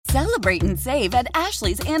Celebrate and save at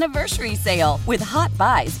Ashley's Anniversary Sale. With Hot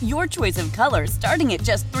Buys, your choice of colors starting at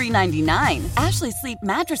just $3.99. Ashley Sleep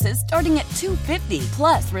mattresses starting at $2.50.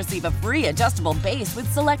 Plus, receive a free adjustable base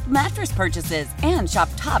with select mattress purchases. And shop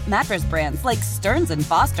top mattress brands like Stearns &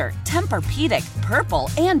 Foster, Tempur-Pedic, Purple,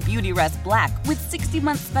 and Beautyrest Black with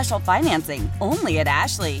 60-month special financing. Only at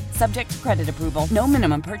Ashley. Subject to credit approval. No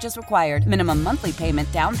minimum purchase required. Minimum monthly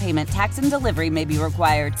payment, down payment, tax, and delivery may be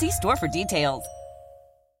required. See store for details.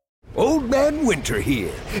 Old Man Winter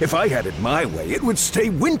here. If I had it my way, it would stay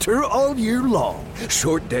winter all year long.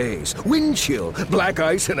 Short days, wind chill, black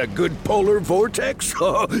ice, and a good polar vortex.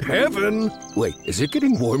 Oh, heaven. Wait, is it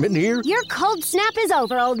getting warm in here? Your cold snap is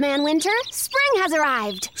over, Old Man Winter. Spring has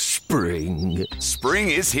arrived. Spring.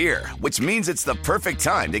 Spring is here, which means it's the perfect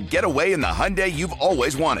time to get away in the Hyundai you've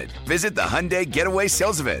always wanted. Visit the Hyundai Getaway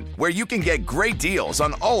Sales Event, where you can get great deals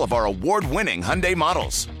on all of our award-winning Hyundai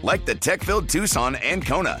models, like the tech-filled Tucson and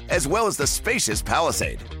Kona, as well as the spacious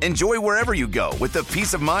Palisade. Enjoy wherever you go with the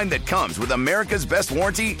peace of mind that comes with America's best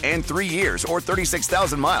warranty and 3 years or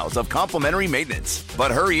 36,000 miles of complimentary maintenance.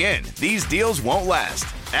 But hurry in, these deals won't last.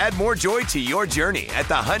 Add more joy to your journey at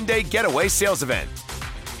the Hyundai Getaway Sales Event.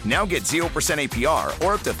 Now get 0% APR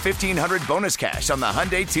or up to $1,500 bonus cash on the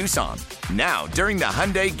Hyundai Tucson. Now, during the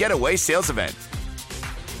Hyundai Getaway Sales Event.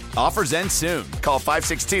 Offers end soon. Call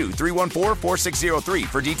 562-314-4603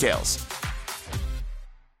 for details.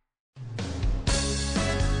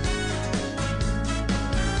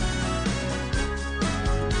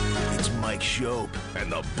 It's Mike Shope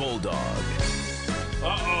and the Bulldog.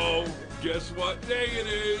 Uh-oh. Guess what day it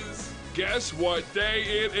is? Guess what day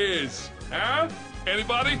it is? Huh?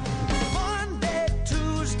 Anybody? Monday,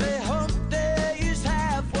 Tuesday, hump day is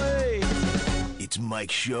halfway. It's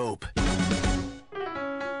Mike Shope.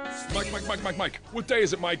 Mike. What day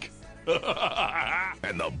is it, Mike?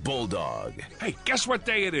 And the Bulldog. Hey, guess what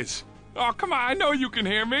day it is? Oh, come on, I know you can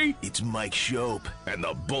hear me. It's Mike Shope and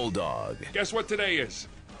the Bulldog. Guess what today is?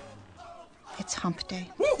 It's hump day.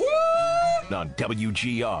 Woo-hoo! On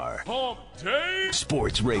WGR. Hump day!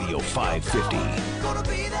 Sports Radio 550.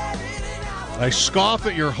 I scoff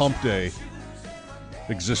at your hump day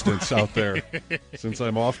existence out there. Since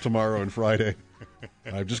I'm off tomorrow and Friday,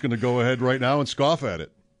 I'm just going to go ahead right now and scoff at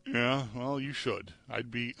it. Yeah, well, you should.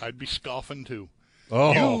 I'd be scoffing too.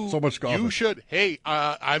 Oh, so much scoffing. You should. Hey,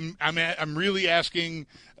 I'm really asking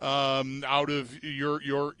out of your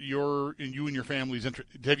and you and your family's interest.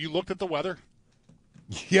 Have you looked at the weather?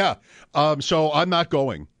 Yeah. So I'm not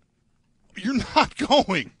going. You're not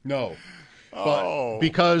going. No. But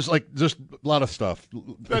because just a lot of stuff.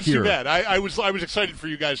 That's here. too bad. I was excited for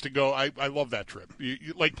you guys to go. I love that trip.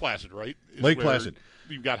 Lake Placid, right? Lake Placid.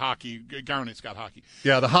 You've got hockey. Garnet's got hockey.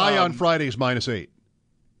 Yeah, the high on Friday is -8.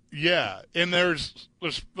 Yeah, and there's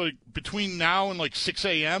like between now and like 6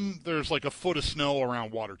 a.m. there's like a foot of snow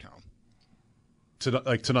around Watertown.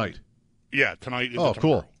 Tonight. Yeah, tonight. Oh,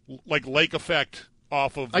 cool. Like lake effect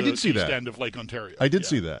off of the east end of Lake Ontario. I did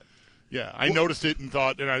see that. Yeah, I noticed it and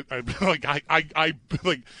thought, and I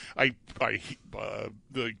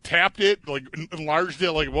tapped it, enlarged it,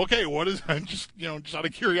 okay, what is? I'm just out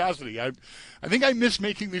of curiosity. I think I miss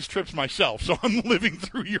making these trips myself, so I'm living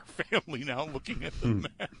through your family now, looking at the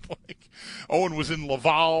map. Owen was in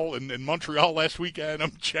Laval and Montreal last weekend.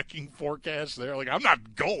 I'm checking forecasts there. I'm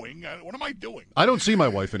not going. What am I doing? I don't see my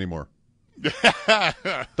wife anymore.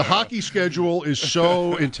 The hockey schedule is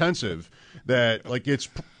so intensive that it's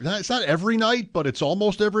not every night, but it's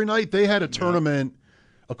almost every night. They had a tournament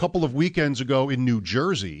a couple of weekends ago in New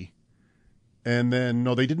Jersey, and then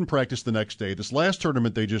they didn't practice the next day. This last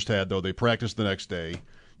tournament they just had, though, they practiced the next day.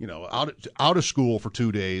 Out of school for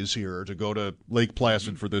 2 days here to go to Lake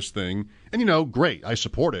Placid for this thing, and great, I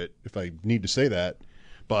support it if I need to say that.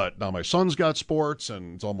 But now my son's got sports,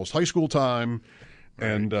 and it's almost high school time. Right.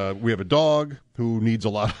 And we have a dog who needs a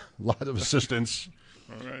lot of assistance.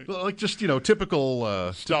 All right. Typical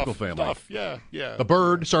family. Stuff. Yeah. The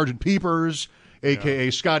bird, Sergeant Peepers,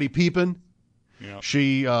 a.k.a. Scotty Peepin. Yeah.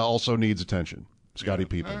 She also needs attention. Scotty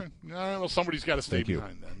Peepin. All right. Well, somebody's got to stay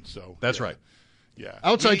behind then. So that's right. Yeah.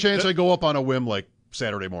 Outside chance I go up on a whim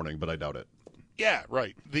Saturday morning, but I doubt it. Yeah,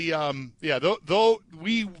 right. Though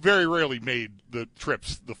we very rarely made the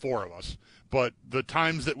trips, the four of us. But the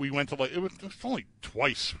times that we went to it was only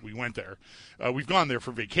twice we went there. We've gone there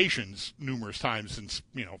for vacations numerous times since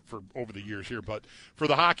for over the years here. But for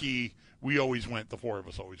the hockey, we always went. The four of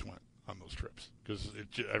us always went on those trips because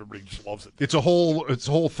everybody just loves it. It's a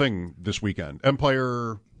whole thing this weekend.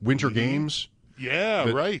 Empire Winter Games.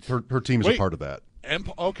 Yeah, right. Her team's a part of that.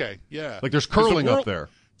 Okay, yeah. There's curling up there.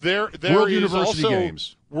 There World is University also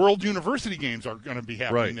Games. World University Games are going to be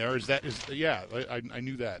happening Right. there. I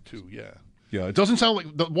knew that too. Yeah. Yeah, it doesn't sound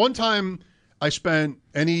like the one time I spent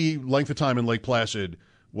any length of time in Lake Placid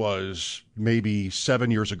was maybe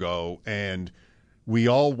 7 years ago, and we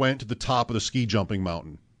all went to the top of the ski jumping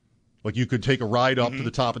mountain. Like you could take a ride up to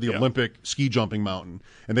the top of the Olympic ski jumping mountain,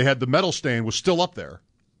 and they had the medal stand was still up there.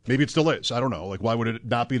 Maybe it still is. I don't know. Like, why would it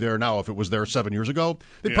not be there now if it was there 7 years ago?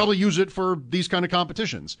 They'd probably use it for these kind of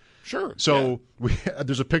competitions. Sure. So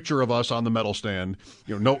there's a picture of us on the medal stand.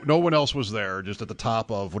 You know, no one else was there, just at the top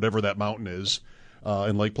of whatever that mountain is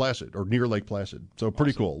in Lake Placid or near Lake Placid. So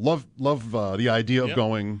pretty cool. Love the idea of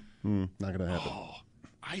going. Not going to happen. Oh,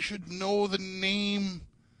 I should know the name.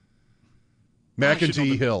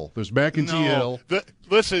 McEntee Hill. There's McEntee Hill.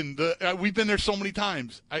 Listen, we've been there so many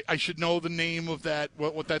times. I should know the name of that.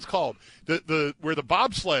 What that's called. The where the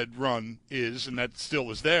bobsled run is, and that still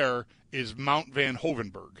is there, is Mount Van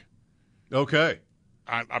Hovenberg. Okay.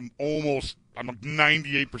 I'm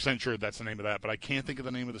 98% sure that's the name of that, but I can't think of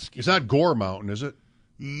the name of the ski. It's not Gore Mountain, is it?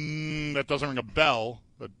 That doesn't ring a bell.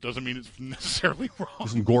 That doesn't mean it's necessarily wrong.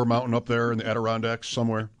 Isn't Gore Mountain up there in the Adirondacks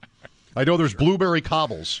somewhere? I know there's Blueberry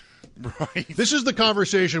Cobbles. Right. This is the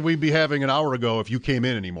conversation we'd be having an hour ago if you came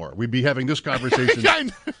in anymore. We'd be having this conversation. I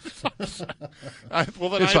It's fine.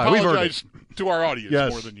 apologize to our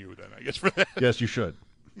audience more than you, then, I guess, for that. Yes, you should.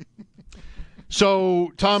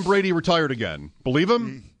 So, Tom Brady retired again. Believe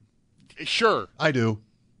him? Sure. I do.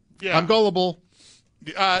 Yeah. I'm gullible.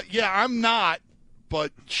 I'm not,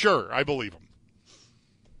 but sure, I believe him.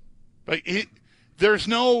 Like there's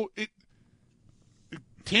no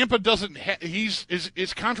Tampa doesn't.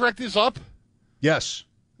 His contract is up. Yes.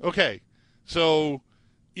 Okay, so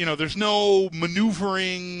there's no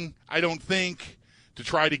maneuvering. I don't think to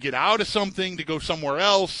try to get out of something to go somewhere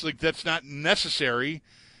else. Like that's not necessary.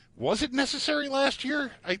 Was it necessary last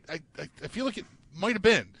year? I feel like it might have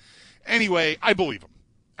been. Anyway, I believe him.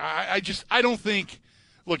 I don't think.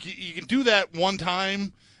 Look, you can do that one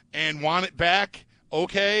time and want it back.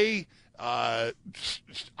 Okay, odd,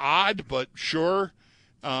 but sure.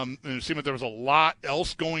 And it seemed like there was a lot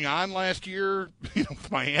else going on last year,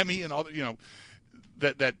 with Miami and all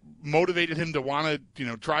that, that motivated him to want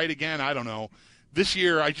to, try it again. I don't know. This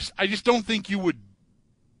year, I just don't think you would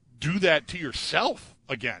do that to yourself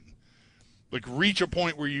again. Like reach a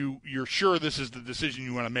point where you're sure this is the decision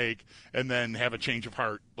you want to make, and then have a change of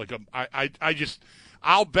heart. Like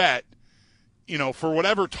I'll bet. For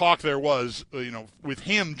whatever talk there was, with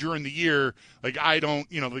him during the year, like I don't,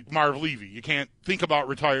 like Marv Levy, you can't think about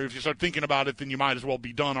retiring. If you start thinking about it, then you might as well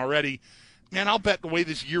be done already. Man, I'll bet the way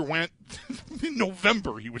this year went, in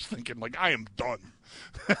November he was thinking, like, I am done.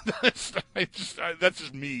 That's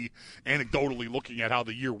just me anecdotally looking at how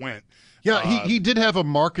the year went. Yeah, he did have a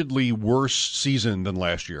markedly worse season than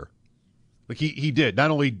last year. Like he did.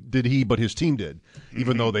 Not only did he, but his team did,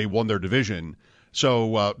 even though they won their division.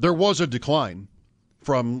 So there was a decline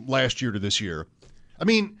from last year to this year. I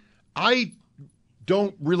mean, I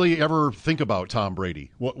don't really ever think about Tom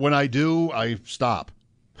Brady. When I do, I stop.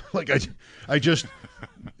 Like I just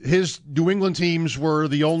his New England teams were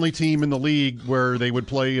the only team in the league where they would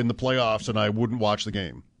play in the playoffs, and I wouldn't watch the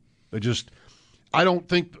game. I don't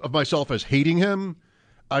think of myself as hating him.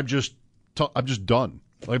 I'm just done.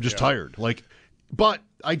 I'm just tired. But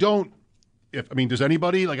I don't. Does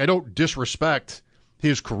anybody I don't disrespect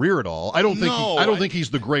his career at all. I don't think he's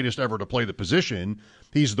the greatest ever to play the position.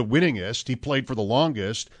 He's the winningest. He played for the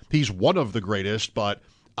longest. He's one of the greatest, but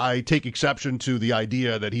I take exception to the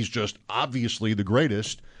idea that he's just obviously the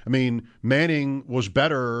greatest. I mean, Manning was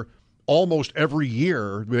better almost every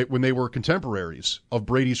year when they were contemporaries of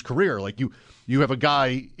Brady's career. Like you have a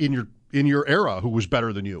guy in your era who was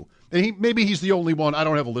better than you. And maybe he's the only one. I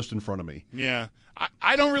don't have a list in front of me. Yeah.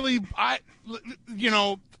 I don't really,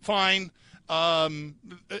 fine.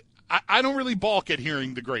 I don't really balk at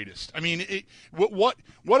hearing the greatest. I mean, what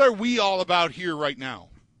are we all about here right now?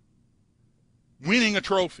 Winning a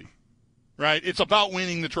trophy, right? It's about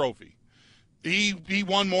winning the trophy. He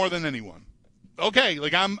won more than anyone. Okay,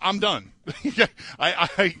 I'm done.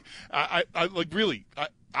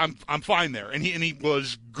 I'm fine there. And he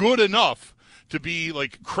was good enough to be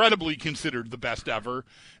credibly considered the best ever.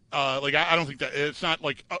 I don't think that it's not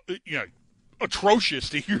atrocious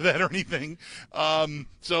to hear that or anything.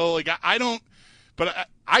 I don't, but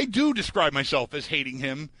I do describe myself as hating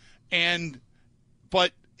him,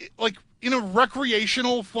 but in a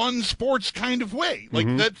recreational, fun sports kind of way.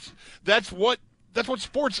 That's what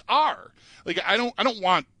sports are. I don't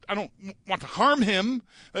want to harm him.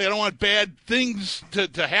 I don't want bad things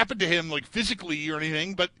to happen to him, physically or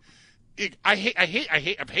anything. But I've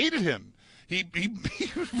hated him.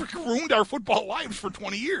 He ruined our football lives for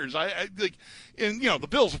 20 years. And the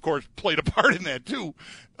Bills, of course, played a part in that too.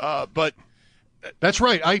 But that's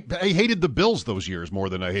right. I hated the Bills those years more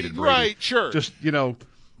than I hated Brady. Right, sure. Just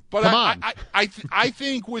but come on. I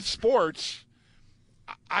think with sports,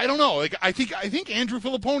 I don't know. I think Andrew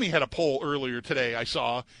Filipponi had a poll earlier today. I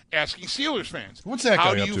saw asking Steelers fans, "What's that guy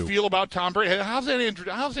How up do to? you feel about Tom Brady? How's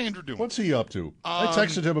Andrew doing? What's he up to?" I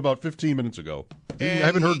texted him about 15 minutes ago. I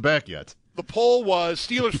haven't heard back yet. The poll was,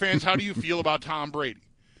 Steelers fans, how do you feel about Tom Brady?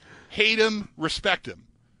 Hate him, respect him.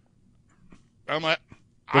 I'm like,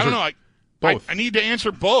 I don't know. Both. I need to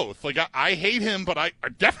answer both. I hate him, but I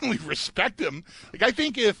definitely respect him. I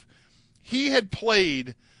think if he had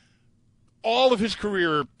played all of his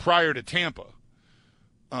career prior to Tampa,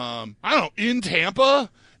 I don't know, in Tampa,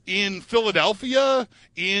 in Philadelphia,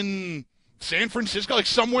 in San Francisco,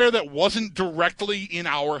 somewhere that wasn't directly in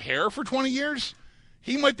our hair for 20 years,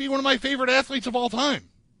 he might be one of my favorite athletes of all time.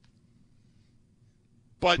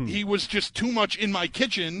 But he was just too much in my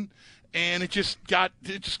kitchen, and it just got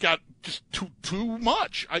too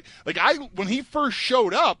much. When he first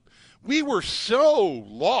showed up, we were so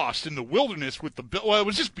lost in the wilderness with it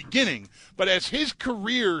was just beginning, but as his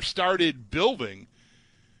career started building,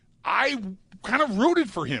 I kind of rooted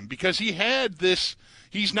for him because he had this,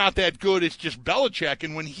 he's not that good, it's just Belichick,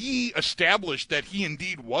 and when he established that he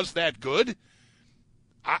indeed was that good,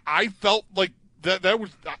 I felt like that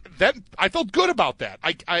I felt good about that.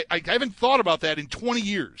 I haven't thought about that in 20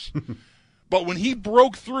 years. But when he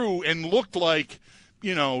broke through and looked like,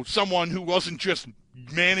 someone who wasn't just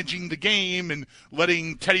managing the game and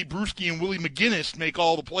letting Teddy Bruschi and Willie McGinnis make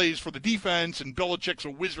all the plays for the defense and Belichick's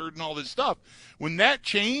a wizard and all this stuff, when that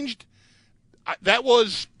changed,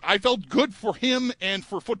 I felt good for him and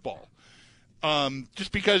for football.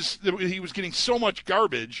 Just because he was getting so much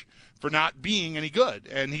garbage for not being any good.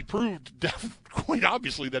 And he proved quite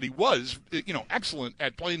obviously that he was, excellent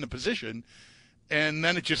at playing the position. And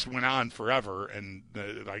then it just went on forever, and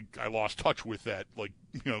I lost touch with that.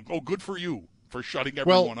 Good for you for shutting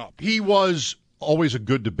everyone up. He was always a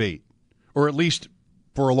good debate, or at least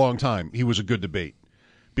for a long time, he was a good debate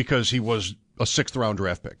because he was a 6th-round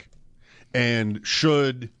draft pick. And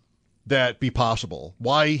should that be possible?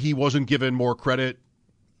 Why he wasn't given more credit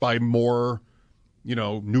by more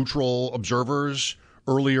neutral observers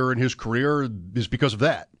earlier in his career is because of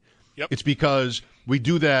that. Yep. It's because we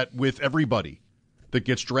do that with everybody that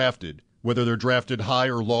gets drafted, whether they're drafted high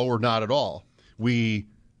or low or not at all. We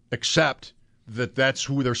accept that that's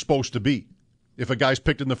who they're supposed to be. If a guy's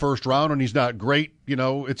picked in the first round and he's not great,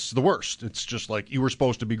 it's the worst. It's just like you were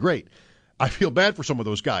supposed to be great. I feel bad for some of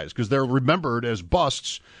those guys because they're remembered as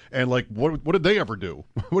busts. And what did they ever do?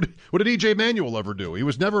 What did E.J. Manuel ever do? He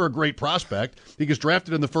was never a great prospect. He gets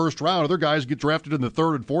drafted in the first round. Other guys get drafted in the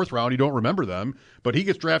 3rd and 4th round. You don't remember them, but he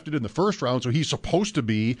gets drafted in the first round, so he's supposed to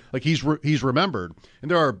be he's remembered. And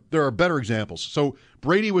there are better examples. So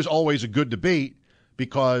Brady was always a good debate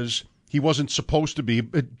because he wasn't supposed to be,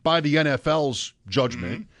 by the NFL's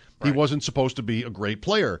judgment, He wasn't supposed to be a great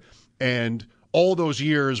player. And all those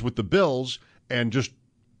years with the Bills and just,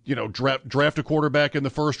 draft a quarterback in the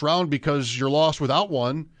first round because you're lost without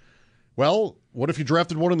one. Well, what if you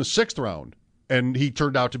drafted one in the 6th round and he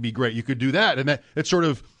turned out to be great? You could do that. And that it sort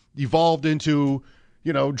of evolved into,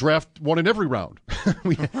 draft one in every round.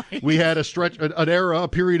 We had an era, a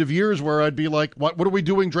period of years where I'd be like, what are we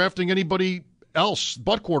doing drafting anybody else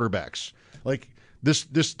but quarterbacks?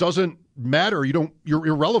 This doesn't matter. You're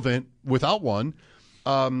irrelevant without one.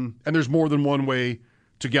 And there's more than one way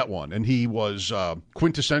to get one. And he was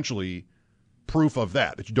quintessentially proof of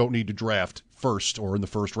that you don't need to draft first or in the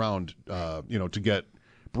first round, to get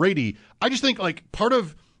Brady. I just think part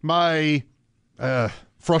of my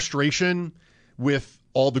frustration with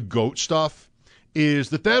all the GOAT stuff is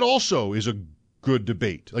that also is a good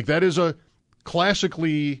debate. That is a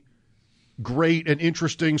classically great and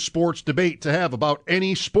interesting sports debate to have about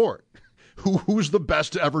any sport. Who's the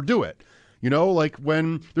best to ever do it?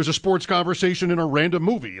 When there's a sports conversation in a random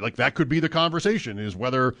movie, that could be the conversation, is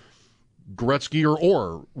whether Gretzky or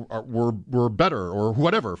Orr were better or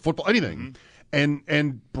whatever, football, anything.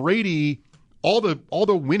 And Brady, all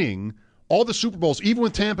the winning, all the Super Bowls, even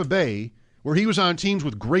with Tampa Bay, where he was on teams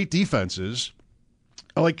with great defenses,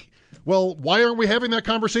 why aren't we having that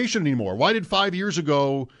conversation anymore? Why did 5 years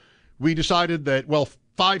ago we decided that,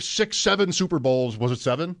 5, 6, 7 Super Bowls, was it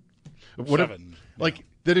 7? 7.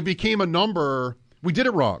 That it became a number, we did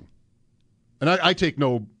it wrong. And I take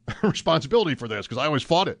no responsibility for this because I always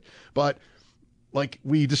fought it. But,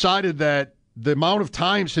 we decided that the amount of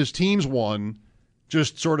times his teams won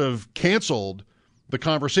just sort of canceled the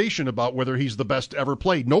conversation about whether he's the best ever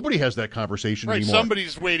played. Nobody has that conversation anymore.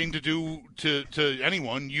 Somebody's waiting to do to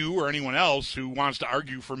anyone, you or anyone else who wants to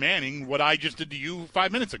argue for Manning, what I just did to you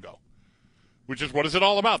 5 minutes ago, which is what is it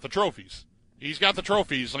all about? The trophies. He's got the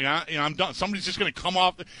trophies. Like, I'm done. Somebody's just going to come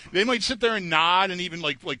off. They might sit there and nod and even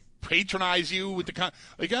like patronize you with the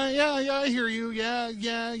yeah, I hear you. Yeah,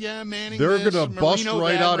 Manning. They're going to bust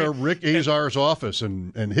right out of Rick Azar's office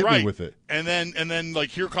and hit me with it. And then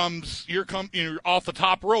like here comes off the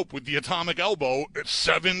top rope with the atomic elbow.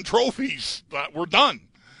 7 trophies. We're done.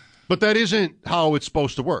 But that isn't how it's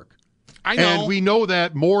supposed to work. I know. And we know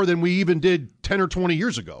that more than we even did 10 or 20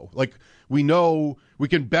 years ago. Like, we know we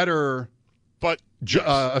can better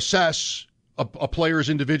assess a player's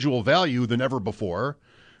individual value than ever before,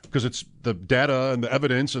 because it's the data and the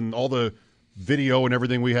evidence and all the video and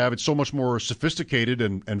everything we have. It's so much more sophisticated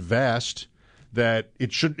and vast that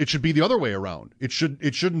it should be the other way around. It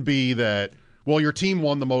shouldn't be that, well, your team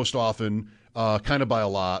won the most often, kind of by a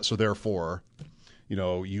lot, so therefore,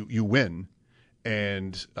 you win.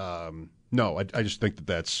 And no, I just think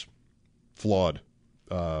that's flawed.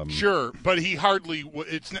 Sure, but he hardly.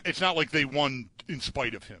 It's not like they won in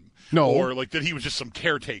spite of him. No, or like that he was just some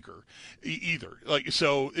caretaker either. Like,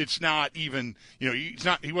 so it's not even. He's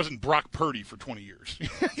not. He wasn't Brock Purdy for 20 years.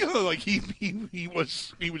 Like he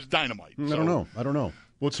was dynamite. I don't know.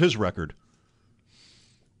 What's his record?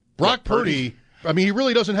 Brock Purdy. I mean, he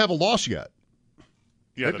really doesn't have a loss yet.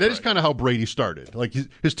 Yeah, that is kind of how Brady started. Like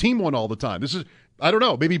his team won all the time. I don't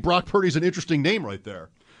know. Maybe Brock Purdy's an interesting name right there.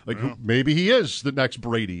 Like, maybe he is the next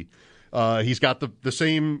Brady. He's got the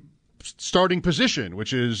same starting position,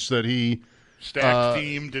 which is that he stacked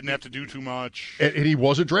team, didn't have to do too much, and he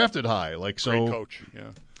wasn't drafted high. Like, so, great coach.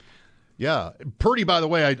 Yeah. Purdy, by the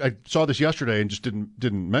way, I saw this yesterday and just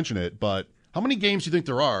didn't mention it. But how many games do you think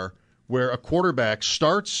there are where a quarterback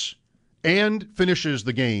starts and finishes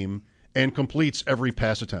the game and completes every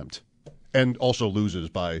pass attempt, and also loses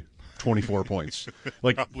by 24 points?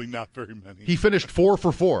 Like, probably not very many. He finished 4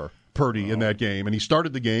 for 4, Purdy, in that game, and he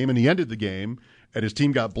started the game and he ended the game, and his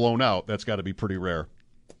team got blown out. That's got to be pretty rare.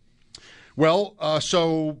 Well,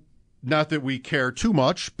 so not that we care too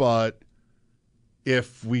much, but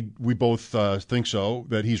if we both think so,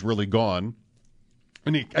 that he's really gone,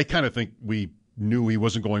 and I kind of think we knew he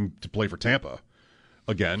wasn't going to play for Tampa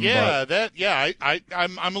again. Yeah,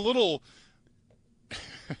 I'm a little.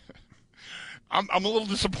 I'm a little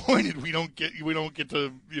disappointed we don't get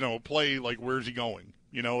to play like where's he going?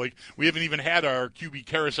 Like we haven't even had our QB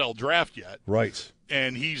carousel draft yet. Right.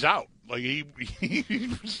 And he's out. Like he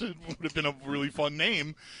would have been a really fun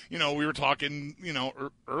name. We were talking,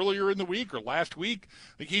 earlier in the week or last week,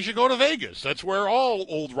 like he should go to Vegas. That's where all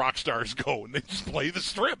old rock stars go, and they just play the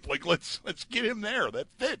strip. Like let's get him there. That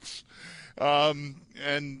fits. But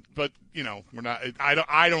we're not.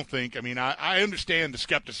 I don't think. I mean, I understand the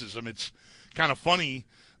skepticism. It's kind of funny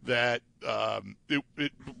that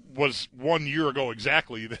it was 1 year ago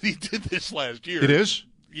exactly that he did this last year. It is?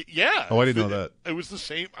 Yeah. Oh, I didn't know that. It was the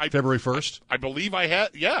same. February 1st? I believe I had.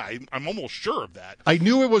 Yeah, I'm almost sure of that. I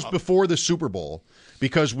knew it was before the Super Bowl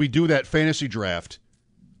because we do that fantasy draft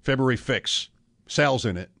February fix. Sal's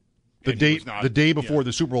in it. The day before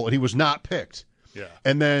the Super Bowl, and he was not picked. Yeah.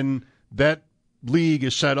 And then that league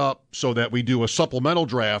is set up so that we do a supplemental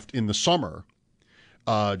draft in the summer.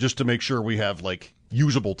 Just to make sure we have, like,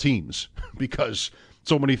 usable teams because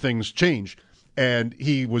so many things change. And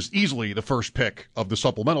he was easily the first pick of the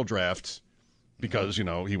supplemental draft because,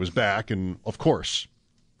 he was back. And, of course,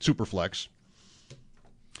 Superflex.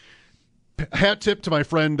 Hat tip to my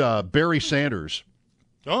friend Barry Sanders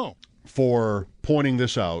for pointing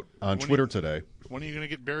this out on Twitter today. When are you going to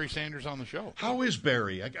get Barry Sanders on the show? How is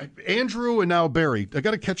Barry? Andrew and now Barry. I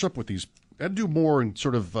got to catch up with these. I got to do more and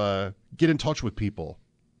sort of get in touch with people.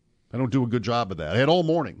 I don't do a good job of that. I had all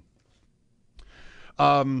morning.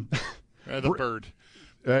 The bird.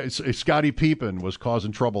 Scottie Pippen was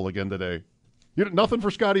causing trouble again today. Nothing for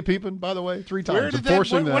Scottie Pippen, by the way, 3 times. Where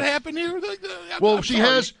did what happened here? Well, she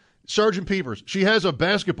has Sergeant Peepers. She has a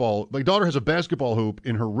basketball. My daughter has a basketball hoop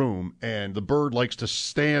in her room, and the bird likes to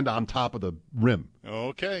stand on top of the rim.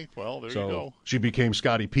 Okay, well, there you go. She became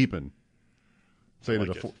Scottie Pippen. Saying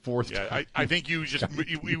like it a fourth time. I think you just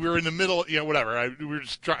we were in the middle. Whatever. I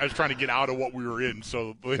was trying to get out of what we were in.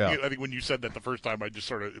 So I think when you said that the first time, I just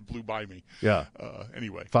sort of it blew by me. Yeah.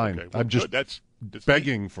 Anyway. Fine. Okay, well, I'm just that's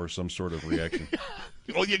begging for some sort of reaction.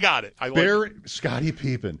 Well, you got it. Scottie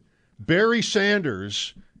Pippen. Barry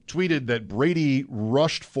Sanders tweeted that Brady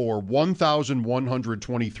rushed for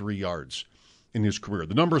 1,123 yards in his career.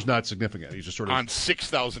 The number's not significant. He's just sort of on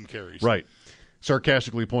 6,000 carries. Right.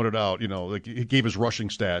 sarcastically pointed out, like he gave his rushing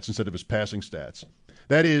stats instead of his passing stats.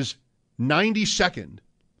 That is 92nd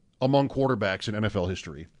among quarterbacks in NFL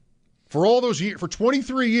history. For all those years, for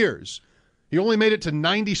 23 years, he only made it to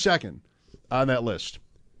 92nd on that list.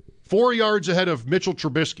 4 yards ahead of Mitchell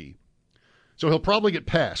Trubisky. So he'll probably get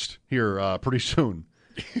passed here pretty soon.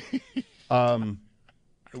 I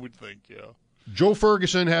would think, yeah. Joe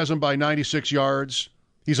Ferguson has him by 96 yards.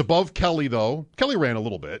 He's above Kelly, though. Kelly ran a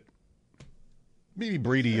little bit. Maybe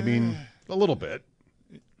Brady, a little bit.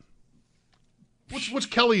 What's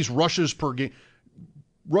Kelly's rushes per game?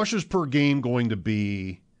 Rushes per game going to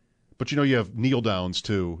be, but you have kneel downs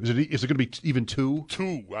too. Is it going to be even 2?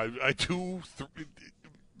 2.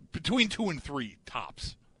 Between 2 and 3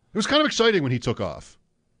 tops. It was kind of exciting when he took off.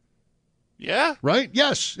 Yeah? Right?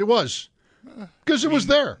 Yes, it was. Because it was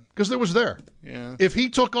there. Because it was there. Yeah. If he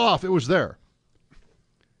took off, it was there.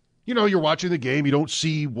 You're watching the game. You don't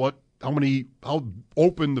see how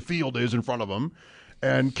open the field is in front of him.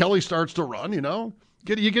 And Kelly starts to run, you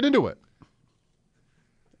get into it.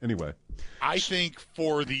 Anyway. I think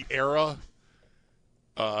for the era,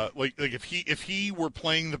 like if he were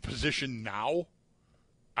playing the position now,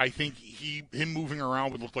 I think him moving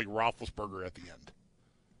around would look like Roethlisberger at the end.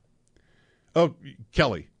 Oh,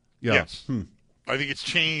 Kelly. Yeah. Yes. I think it's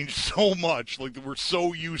changed so much. Like, we're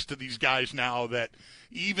so used to these guys now that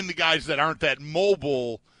even the guys that aren't that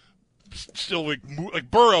mobile still,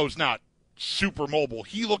 like Burrow's not super mobile.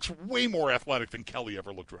 He looks way more athletic than Kelly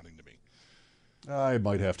ever looked running to me. I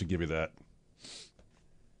might have to give you that.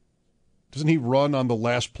 Doesn't he run on the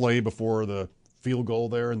last play before the field goal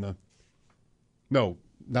there? No,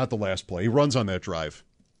 not the last play. He runs on that drive.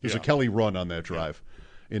 There's a Kelly run on that drive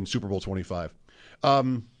in Super Bowl 25.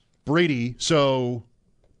 Brady, so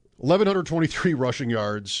 1,123 rushing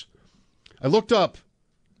yards. I looked up,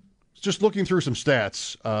 just looking through some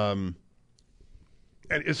stats, and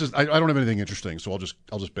it's just I don't have anything interesting, so I'll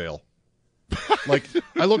just bail. Like,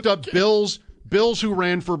 I looked up Bills who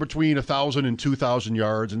ran for between 1,000 and 2,000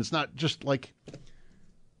 yards, and it's not just like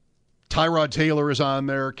Tyrod Taylor is on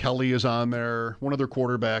there, Kelly is on there, one other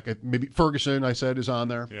quarterback, maybe Ferguson, I said, is on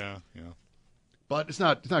there. Yeah. But it's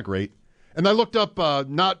not great. And I looked up,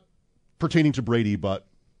 not pertaining to Brady, but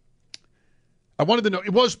I wanted to know,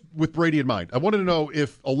 it was with Brady in mind, I wanted to know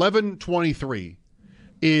if 1123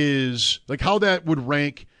 is, like, how that would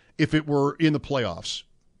rank if it were in the playoffs.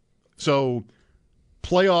 So,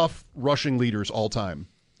 playoff rushing leaders all time.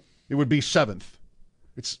 It would be 7th.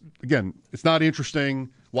 It's not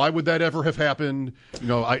interesting. Why would that ever have happened?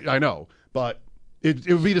 I know. But it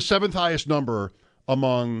would be the 7th highest number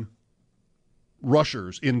among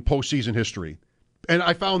rushers in postseason history. And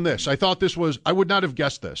I found this. I thought this was, I would not have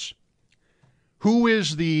guessed this. Who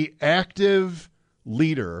is the active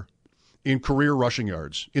leader in career rushing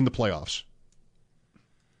yards in the playoffs?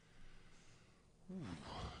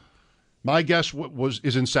 My guess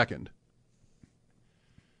is in second.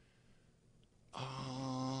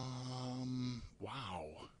 Wow.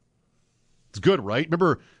 It's good, right?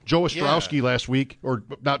 Remember Joe Ostrowski last week, or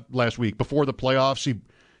not last week, before the playoffs,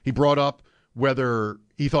 he brought up whether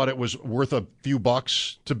he thought it was worth a few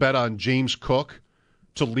bucks to bet on James Cook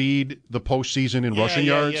to lead the postseason in rushing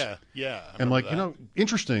yards. Yeah. And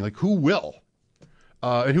interesting, like, who will?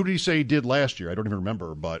 And who did he say he did last year? I don't even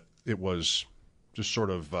remember, but it was just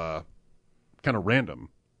sort of kind of random.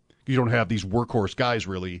 You don't have these workhorse guys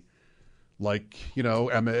really, like,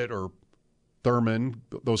 Emmett or Thurman,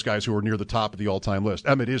 those guys who are near the top of the all-time list.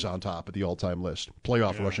 Emmett is on top of the all-time list,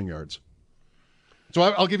 playoff rushing yards. So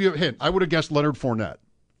I'll give you a hint. I would have guessed Leonard Fournette.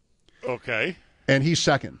 Okay. And he's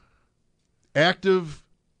second. Active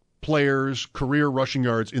players, career rushing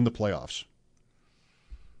yards in the playoffs.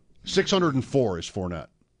 604 is Fournette.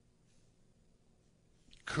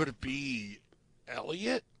 Could it be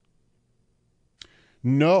Elliott?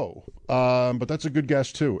 No, but that's a good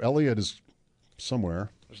guess too. Elliott is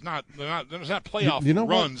somewhere. There's not playoff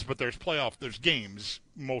runs, but there's games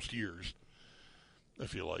most years, I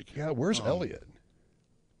feel like. Yeah, where's Elliott?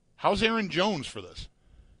 How's Aaron Jones for this?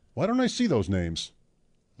 Why don't I see those names?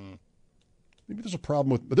 Maybe there's a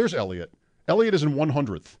problem with... But there's Elliott. Elliott is in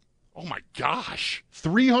 100th. Oh, my gosh.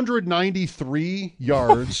 393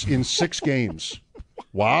 yards in 6 games.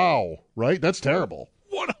 Wow. Right? That's terrible.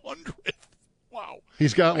 100th. Wow.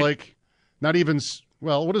 He's got, not even...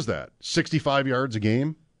 Well, what is that? 65 yards a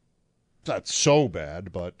game? It's not so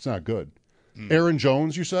bad, but it's not good. Aaron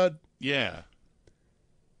Jones, you said? Yeah.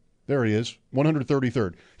 There he is,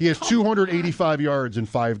 133rd. He has 285 yards in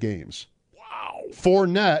 5 games. Wow.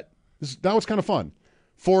 Fournette, now it's kind of fun.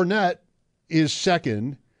 Fournette is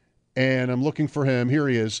second, and I'm looking for him. Here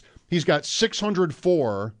he is. He's got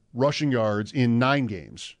 604 rushing yards in 9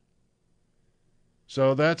 games.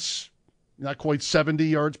 So that's not quite 70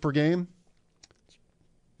 yards per game.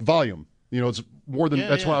 Volume. It's more than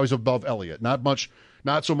that's why I was above Elliott.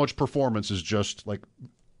 Not so much performance as just like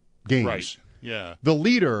games. Right. Yeah. The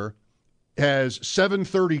leader has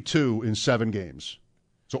 732 in 7 games.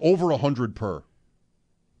 So over 100 per.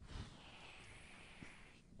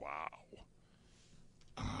 Wow.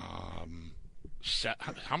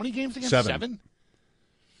 How many games again? 7?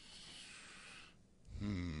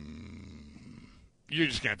 You're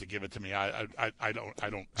just gonna have to give it to me. I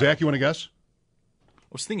don't. Zach, you want to guess? I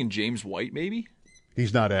was thinking James White, maybe.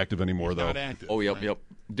 He's not active anymore, though. Not active. Oh, yep.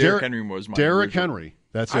 Derrick Henry was my Derrick original. Henry.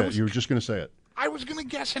 That's it. You were just going to say it. I was going to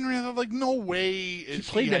guess Henry. I'm like, no way. He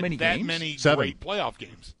played that many games? many 7. great playoff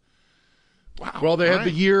games. Wow. Well, they had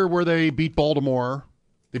the year where they beat Baltimore.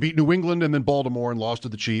 They beat New England and then Baltimore and lost to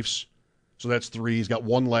the Chiefs. So that's 3. He's got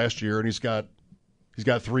 1 last year, and he's got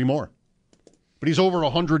 3 more. But he's over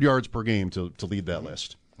 100 yards per game to lead that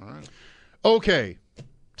list. All right. Okay.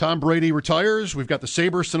 Tom Brady retires. We've got the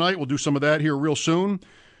Sabres tonight. We'll do some of that here real soon.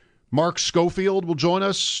 Mark Schofield will join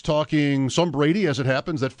us talking some Brady as it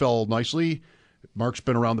happens. That fell nicely. Mark's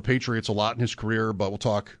been around the Patriots a lot in his career, but we'll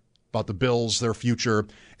talk about the Bills, their future.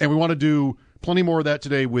 And we want to do plenty more of that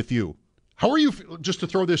today with you. How are you, just to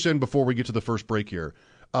throw this in before we get to the first break here,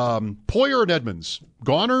 Poyer and Edmonds,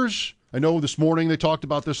 goners? I know this morning they talked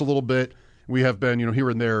about this a little bit. We have been, here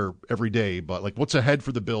and there every day, but what's ahead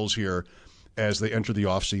for the Bills here as they enter the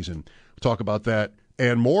offseason? We'll talk about that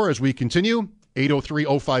and more as we continue.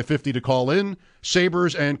 803-0550 to call in.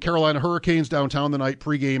 Sabres and Carolina Hurricanes downtown tonight.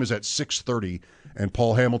 Pregame is at 6:30, and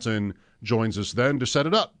Paul Hamilton joins us then to set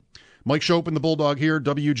it up. Mike Shope and the Bulldog here,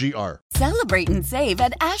 WGR. Celebrate and save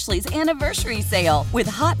at Ashley's Anniversary Sale. With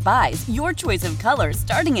Hot Buys, your choice of colors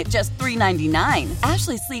starting at just $3.99.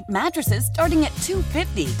 Ashley Sleep mattresses starting at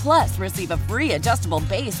 $2.50. Plus, receive a free adjustable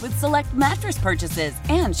base with select mattress purchases.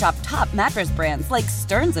 And shop top mattress brands like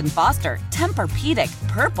Stearns & Foster, Tempur-Pedic,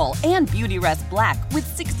 Purple, and Beautyrest Black with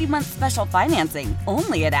 60-month special financing.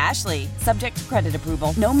 Only at Ashley. Subject to credit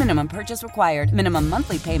approval. No minimum purchase required. Minimum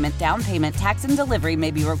monthly payment, down payment, tax, and delivery may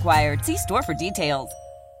be required. See store for details.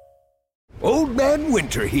 Old Man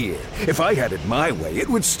Winter here. If I had it my way, it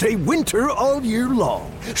would stay winter all year long.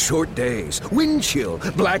 Short days, wind chill,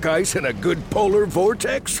 black ice, and a good polar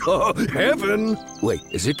vortex. Oh, heaven. Wait,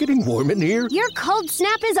 is it getting warm in here? Your cold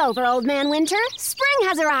snap is over, Old Man Winter. Spring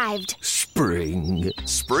has arrived. Spring.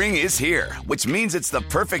 Spring is here, which means it's the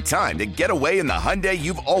perfect time to get away in the Hyundai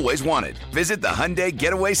you've always wanted. Visit the Hyundai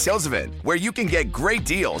Getaway Sales Event, where you can get great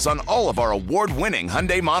deals on all of our award-winning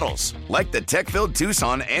Hyundai models, like the tech-filled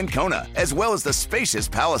Tucson and Kona, as well as the spacious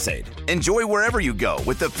Palisade. Enjoy wherever you go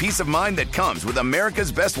with the peace of mind that comes with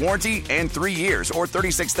America's best warranty and 3 years or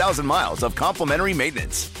 36,000 miles of complimentary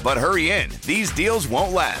maintenance. But hurry in, these deals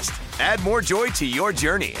won't last. Add more joy to your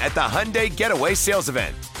journey at the Hyundai Getaway Sales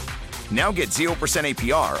Event. Now get 0%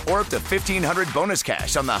 APR or up to $1,500 bonus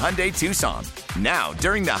cash on the Hyundai Tucson. Now,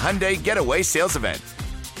 during the Hyundai Getaway Sales Event.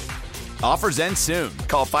 Offers end soon.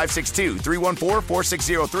 Call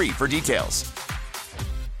 562-314-4603 for details.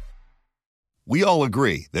 We all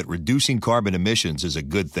agree that reducing carbon emissions is a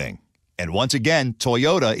good thing. And once again,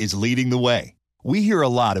 Toyota is leading the way. We hear a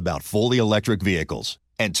lot about fully electric vehicles,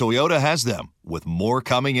 and Toyota has them, with more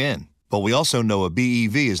coming in. But we also know a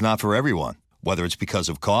BEV is not for everyone, whether it's because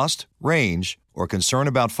of cost, range, or concern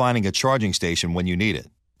about finding a charging station when you need it.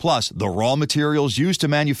 Plus, the raw materials used to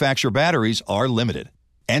manufacture batteries are limited.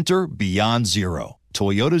 Enter Beyond Zero,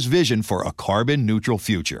 Toyota's vision for a carbon-neutral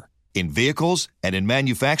future. In vehicles and in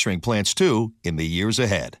manufacturing plants, too, in the years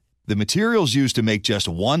ahead. The materials used to make just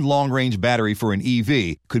one long-range battery for an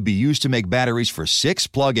EV could be used to make batteries for 6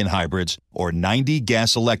 plug-in hybrids or 90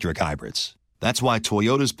 gas-electric hybrids. That's why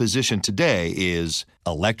Toyota's position today is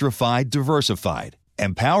electrified, diversified,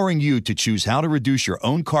 empowering you to choose how to reduce your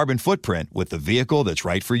own carbon footprint with the vehicle that's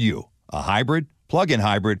right for you, a hybrid, plug-in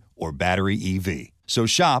hybrid, or battery EV. So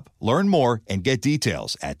shop, learn more, and get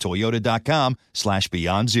details at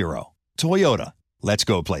toyota.com/beyond zero. Toyota, let's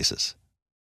go places.